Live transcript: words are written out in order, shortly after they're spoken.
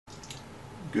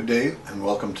Good day and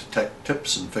welcome to Tech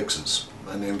Tips and Fixes.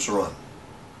 My name's Ron.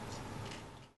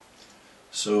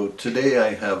 So today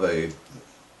I have a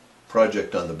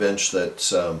project on the bench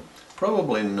that's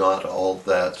probably not all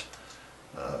that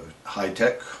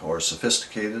high-tech or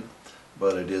sophisticated,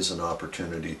 but it is an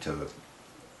opportunity to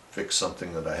fix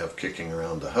something that I have kicking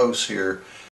around the house here.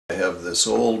 I have this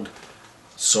old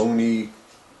Sony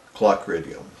clock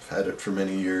radio. I've had it for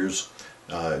many years.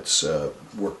 It's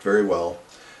worked very well.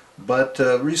 But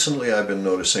recently I've been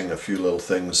noticing a few little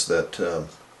things that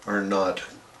are not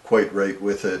quite right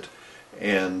with it,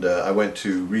 and I went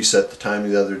to reset the time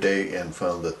the other day and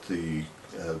found that the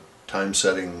time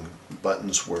setting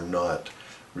buttons were not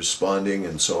responding,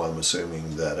 and so I'm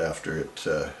assuming that after it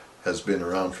has been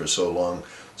around for so long,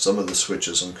 some of the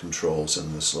switches and controls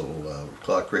in this little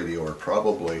clock radio are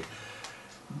probably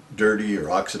dirty or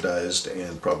oxidized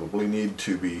and probably need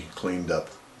to be cleaned up.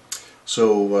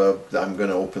 So I'm going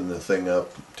to open the thing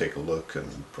up, take a look,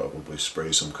 and probably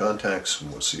spray some contacts,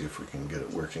 and we'll see if we can get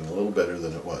it working a little better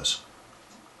than it was.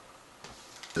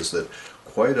 Is that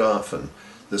quite often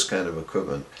this kind of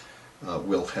equipment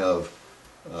will have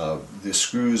the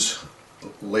screws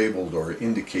labeled or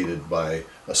indicated by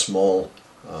a small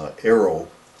arrow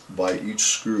by each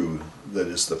screw that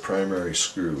is the primary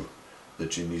screw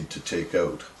that you need to take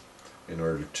out in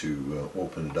order to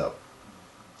open it up.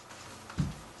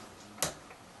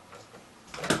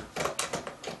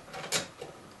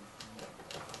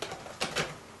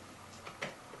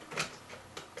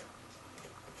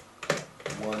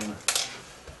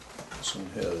 This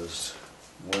one has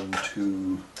 1,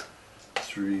 2,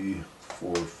 3,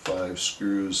 4, 5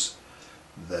 screws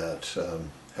that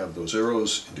have those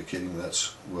arrows indicating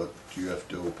that's what you have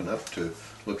to open up to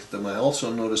look at them. I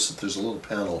also noticed that there's a little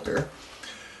panel here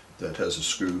that has a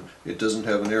screw. It doesn't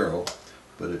have an arrow,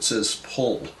 but it says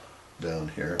pull down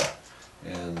here,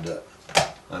 and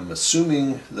I'm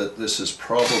assuming that this is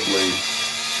probably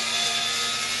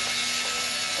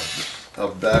a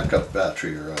backup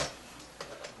battery or a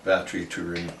battery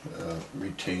to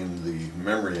retain the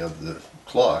memory of the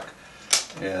clock,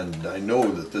 and I know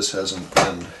that this hasn't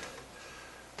been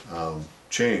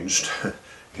changed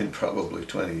in probably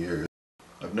 20 years.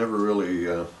 I've never really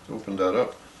opened that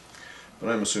up, but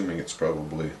I'm assuming it's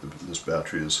probably, this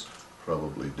battery is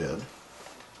probably dead.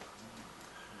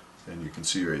 And you can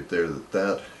see right there that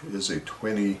that is a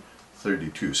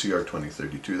 2032,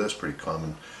 CR2032. That's pretty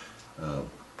common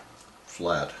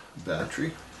flat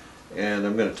battery. And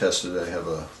I'm going to test it. I have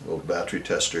a little battery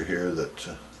tester here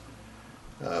that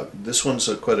this one's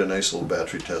quite a nice little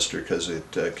battery tester because it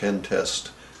can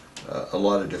test a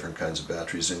lot of different kinds of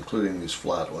batteries, including these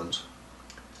flat ones.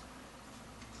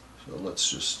 So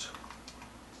let's just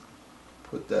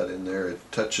put that in there. It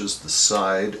touches the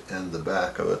side and the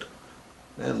back of it,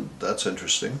 and that's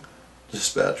interesting.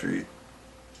 This battery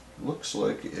looks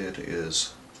like it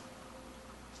is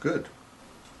good.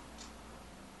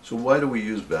 So why do we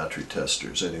use battery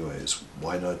testers anyways?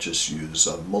 Why not just use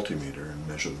a multimeter and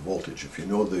measure the voltage? If you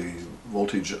know the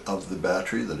voltage of the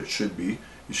battery that it should be,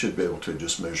 you should be able to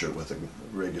just measure it with a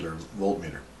regular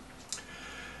voltmeter.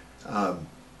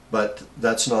 But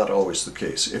that's not always the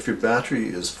case. If your battery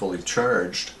is fully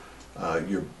charged,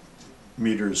 your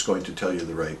meter is going to tell you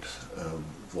the right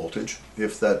voltage.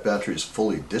 If that battery is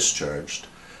fully discharged,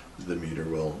 the meter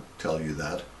will tell you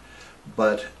that.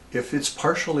 But if it's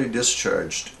partially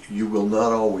discharged, you will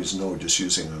not always know just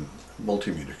using a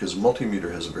multimeter, because a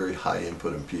multimeter has a very high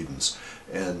input impedance,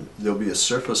 and there'll be a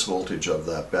surface voltage of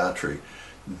that battery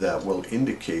that will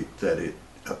indicate that it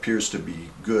appears to be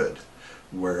good,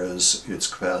 whereas its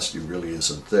capacity really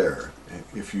isn't there.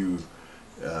 If you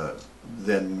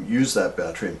then use that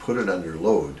battery and put it under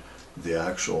load, the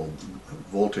actual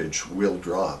voltage will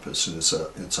drop as soon as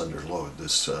it's under load.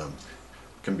 This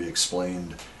can be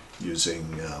explained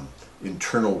using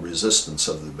internal resistance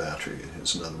of the battery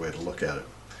is another way to look at it.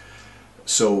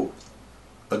 So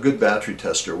a good battery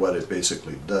tester, what it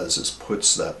basically does is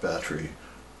puts that battery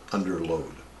under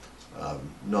load.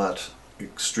 Not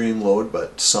extreme load,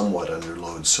 but somewhat under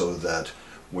load, so that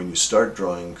when you start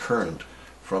drawing current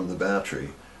from the battery,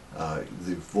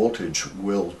 the voltage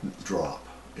will drop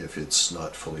if it's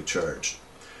not fully charged.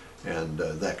 And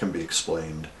that can be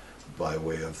explained by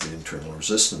way of the internal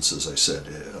resistance. As I said,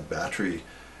 a battery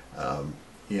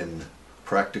in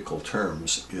practical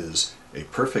terms is a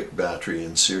perfect battery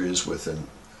in series with an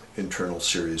internal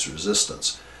series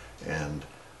resistance, and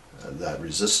that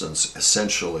resistance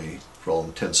essentially, for all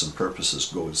intents and purposes,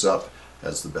 goes up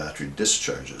as the battery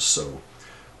discharges. So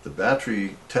the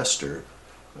battery tester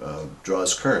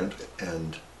draws current,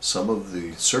 and some of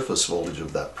the surface voltage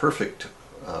of that perfect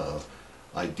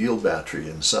ideal battery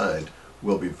inside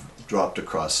will be dropped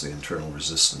across the internal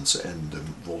resistance, and the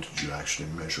voltage you actually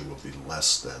measure will be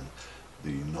less than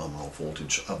the nominal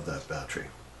voltage of that battery.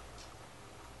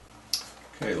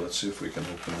 Okay, let's see if we can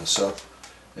open this up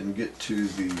and get to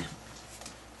the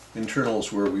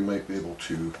internals where we might be able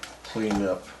to clean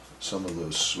up some of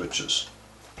those switches.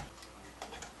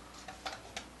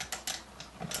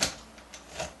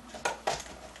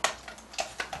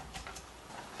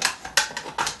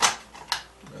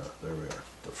 There we are.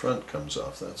 The front comes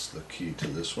off. That's the key to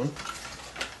this one.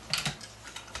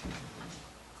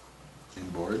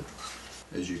 Board.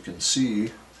 As you can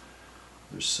see,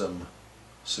 there's some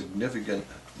significant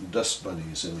dust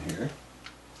bunnies in here.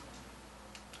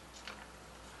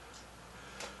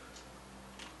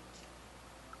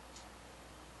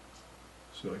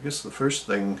 So I guess the first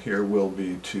thing here will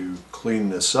be to clean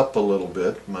this up a little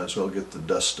bit. Might as well get the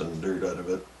dust and dirt out of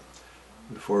it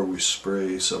before we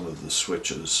spray some of the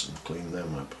switches and clean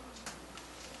them up.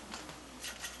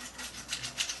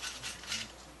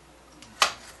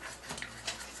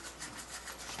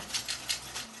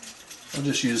 I'll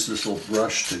just use this little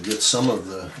brush to get some of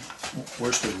the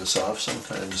worst of this off.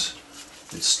 Sometimes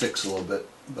it sticks a little bit,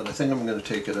 but I think I'm going to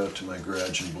take it out to my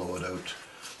garage and blow it out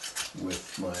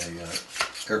with my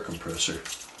air compressor.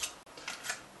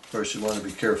 Of course, you want to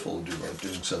be careful about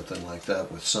doing something like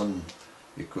that with some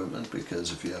equipment,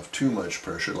 because if you have too much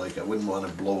pressure, like I wouldn't want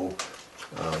to blow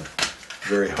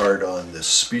very hard on this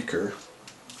speaker,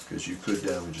 because you could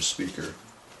damage a speaker.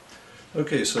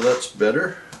 Okay, so that's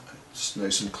better. It's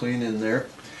nice and clean in there.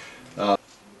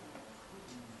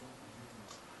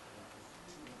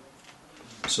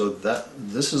 So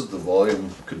this is the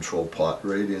volume control pot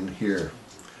right in here,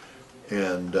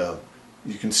 and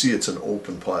you can see it's an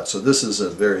open pot. So this is a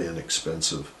very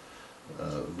inexpensive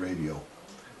radio.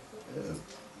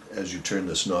 As you turn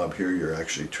this knob here, you're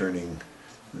actually turning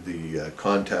the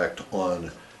contact on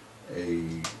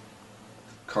a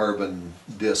carbon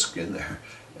disc in there,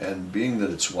 and being that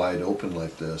it's wide open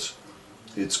like this,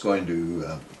 it's going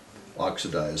to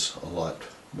oxidize a lot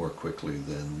more quickly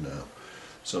than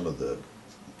some of the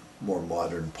more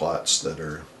modern pots that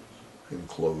are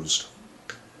enclosed.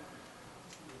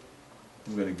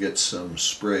 I'm going to get some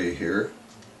spray here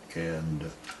and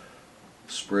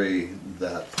spray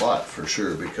that pot for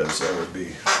sure, because that would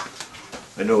be,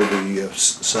 I know the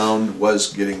sound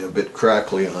was getting a bit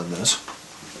crackly on this.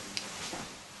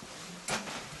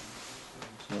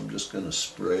 So I'm just going to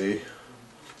spray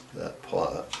that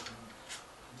pot.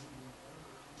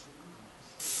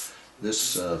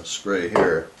 This spray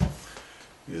here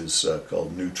is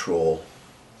called Neutral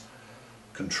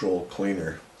Control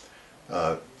Cleaner.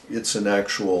 It's an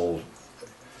actual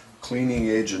cleaning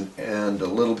agent and a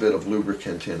little bit of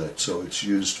lubricant in it, so it's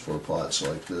used for pots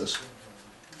like this.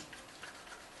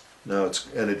 Now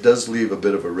and it does leave a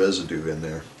bit of a residue in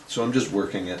there, so I'm just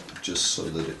working it just so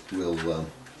that it will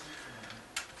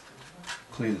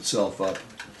clean itself up.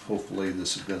 Hopefully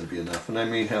this is going to be enough, and I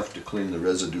may have to clean the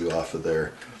residue off of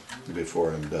there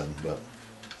before I'm done. But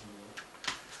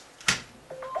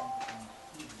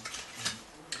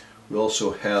we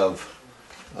also have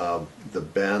the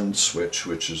band switch,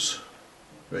 which is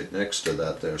right next to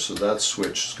that there. So that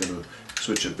switch is going to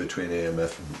switch it between AM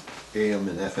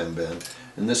and FM band,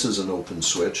 and this is an open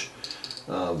switch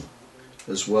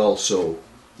as well, so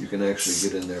you can actually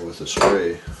get in there with a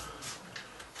spray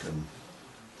and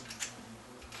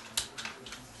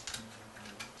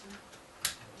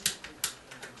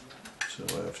so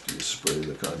after you spray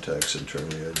the contacts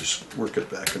internally, I just work it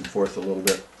back and forth a little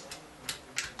bit.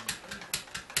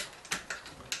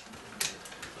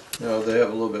 Now they have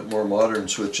a little bit more modern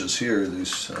switches here.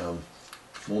 These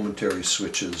momentary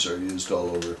switches are used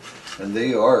all over, and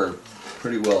they are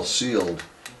pretty well sealed,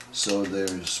 so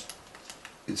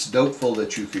it's doubtful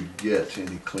that you could get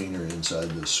any cleaner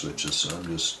inside the switches, so I'm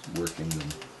just working them.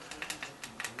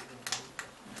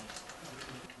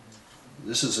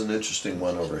 This is an interesting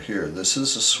one over here. This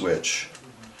is a switch,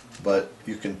 but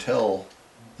you can tell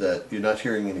that you're not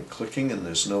hearing any clicking and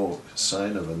there's no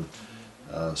sign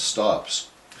of stops.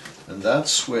 And that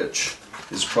switch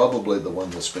is probably the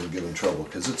one that's been given trouble,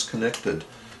 because it's connected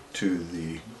to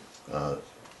the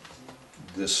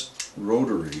this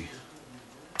rotary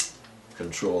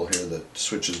control here that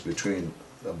switches between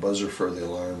a buzzer for the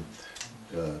alarm,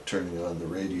 turning on the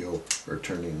radio, or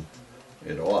turning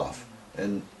it off.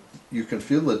 And you can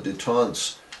feel the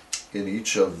détente in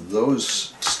each of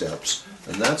those steps,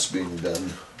 and that's being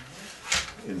done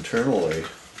internally.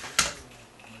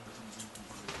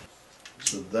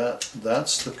 So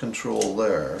that's the control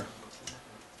there,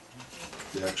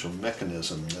 the actual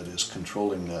mechanism that is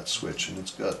controlling that switch, and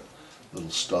it's got little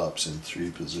stops in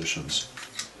 3 positions.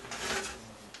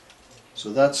 So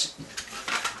that's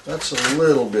a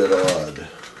little bit odd,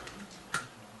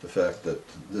 the fact that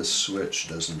this switch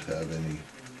doesn't have any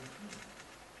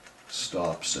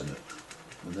stops in it,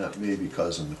 and that may be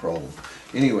causing the problem.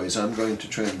 Anyways, I'm going to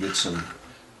try and get some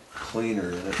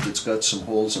cleaner in it. It's got some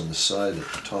holes on the side at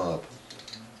the top.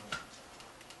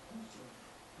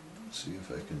 Let's see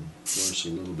if I can force a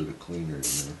little bit of cleaner in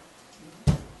there.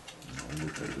 I'll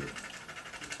look at it.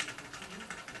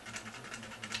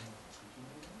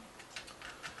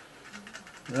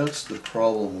 That's the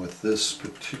problem with this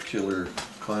particular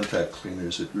contact cleaner,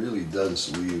 is it really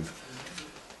does leave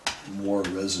more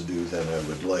residue than I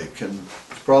would like. And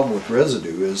the problem with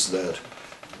residue is that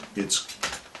it's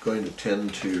going to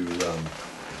tend to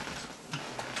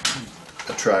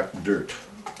attract dirt.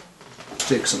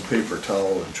 Take some paper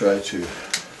towel and try to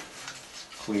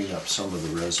clean up some of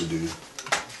the residue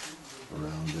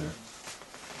around there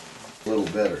a little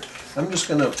better. I'm just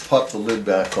going to pop the lid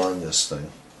back on this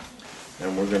thing,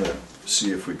 and we're going to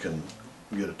see if we can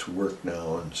get it to work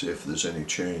now and see if there's any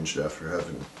change after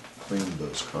having cleaned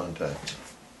those contacts,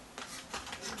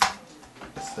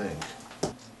 I think.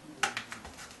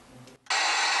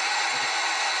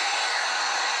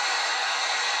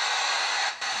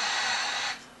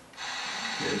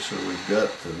 Okay, so we've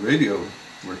got the radio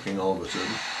working all of a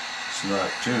sudden. It's not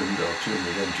tuned, I'll tune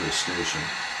it into a station.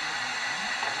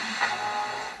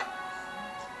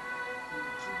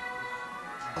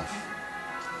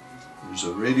 There's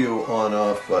a radio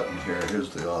on-off button here. Here's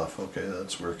the off. Okay,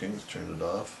 that's working. Turn it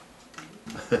off.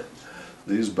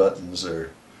 These buttons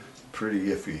are pretty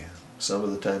iffy. Some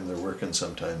of the time they're working,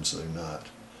 sometimes they're not.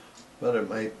 But it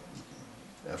might,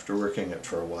 after working it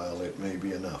for a while, it may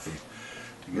be enough.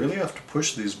 You really have to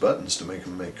push these buttons to make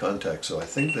them make contact, so I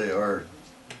think they are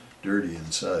dirty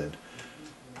inside.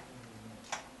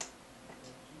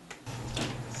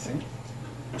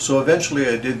 So eventually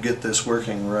I did get this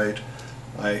working right.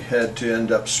 I had to end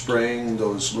up spraying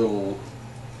those little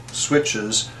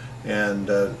switches and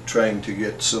trying to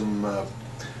get some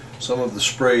of the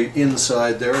spray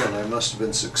inside there, and I must have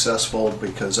been successful,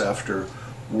 because after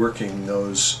working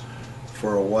those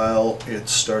for a while it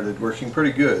started working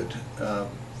pretty good.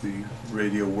 The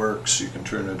radio works, you can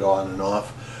turn it on and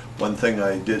off. One thing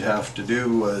I did have to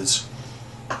do was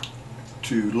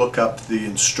to look up the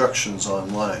instructions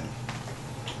online.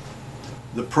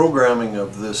 The programming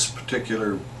of this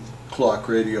particular clock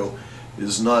radio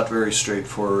is not very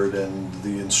straightforward, and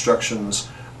the instructions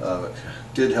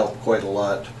did help quite a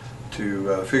lot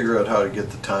to figure out how to get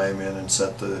the time in and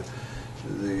set the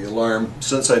alarm.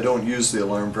 Since I don't use the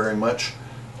alarm very much,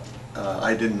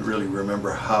 I didn't really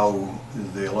remember how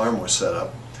the alarm was set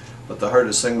up, but the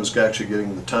hardest thing was actually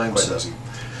getting the time set up.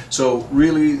 So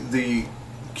really the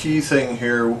key thing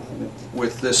here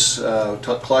with this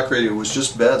clock radio was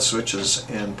just bad switches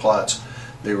and pots.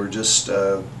 They were just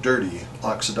dirty,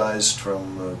 oxidized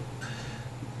from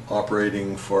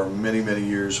operating for many, many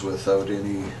years without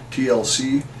any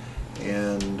TLC,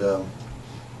 and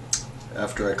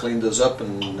after I cleaned those up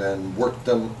and worked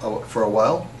them out for a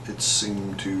while, it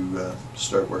seemed to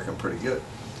start working pretty good.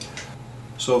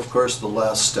 So of course the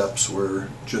last steps were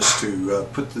just to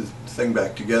put the thing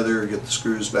back together, get the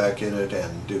screws back in it,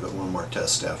 and do it one more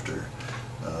test after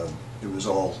it was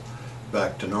all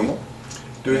back to normal.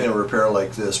 Doing a repair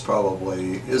like this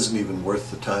probably isn't even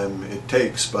worth the time it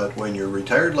takes, but when you're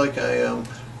retired like I am,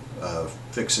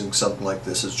 fixing something like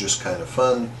this is just kind of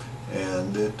fun,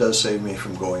 and it does save me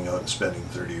from going out and spending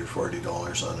 $30 or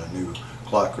 $40 on a new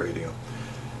clock radio.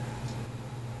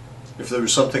 If there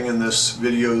was something in this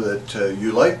video that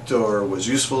you liked or was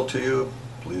useful to you,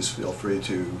 please feel free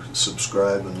to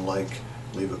subscribe and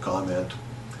leave a comment.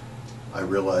 I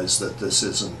realize that this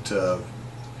isn't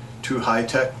too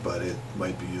high-tech, but it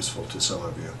might be useful to some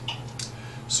of you.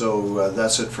 So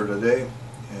that's it for today,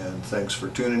 and thanks for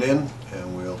tuning in,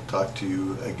 and we'll talk to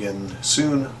you again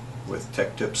soon with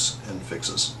tech tips and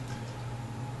fixes.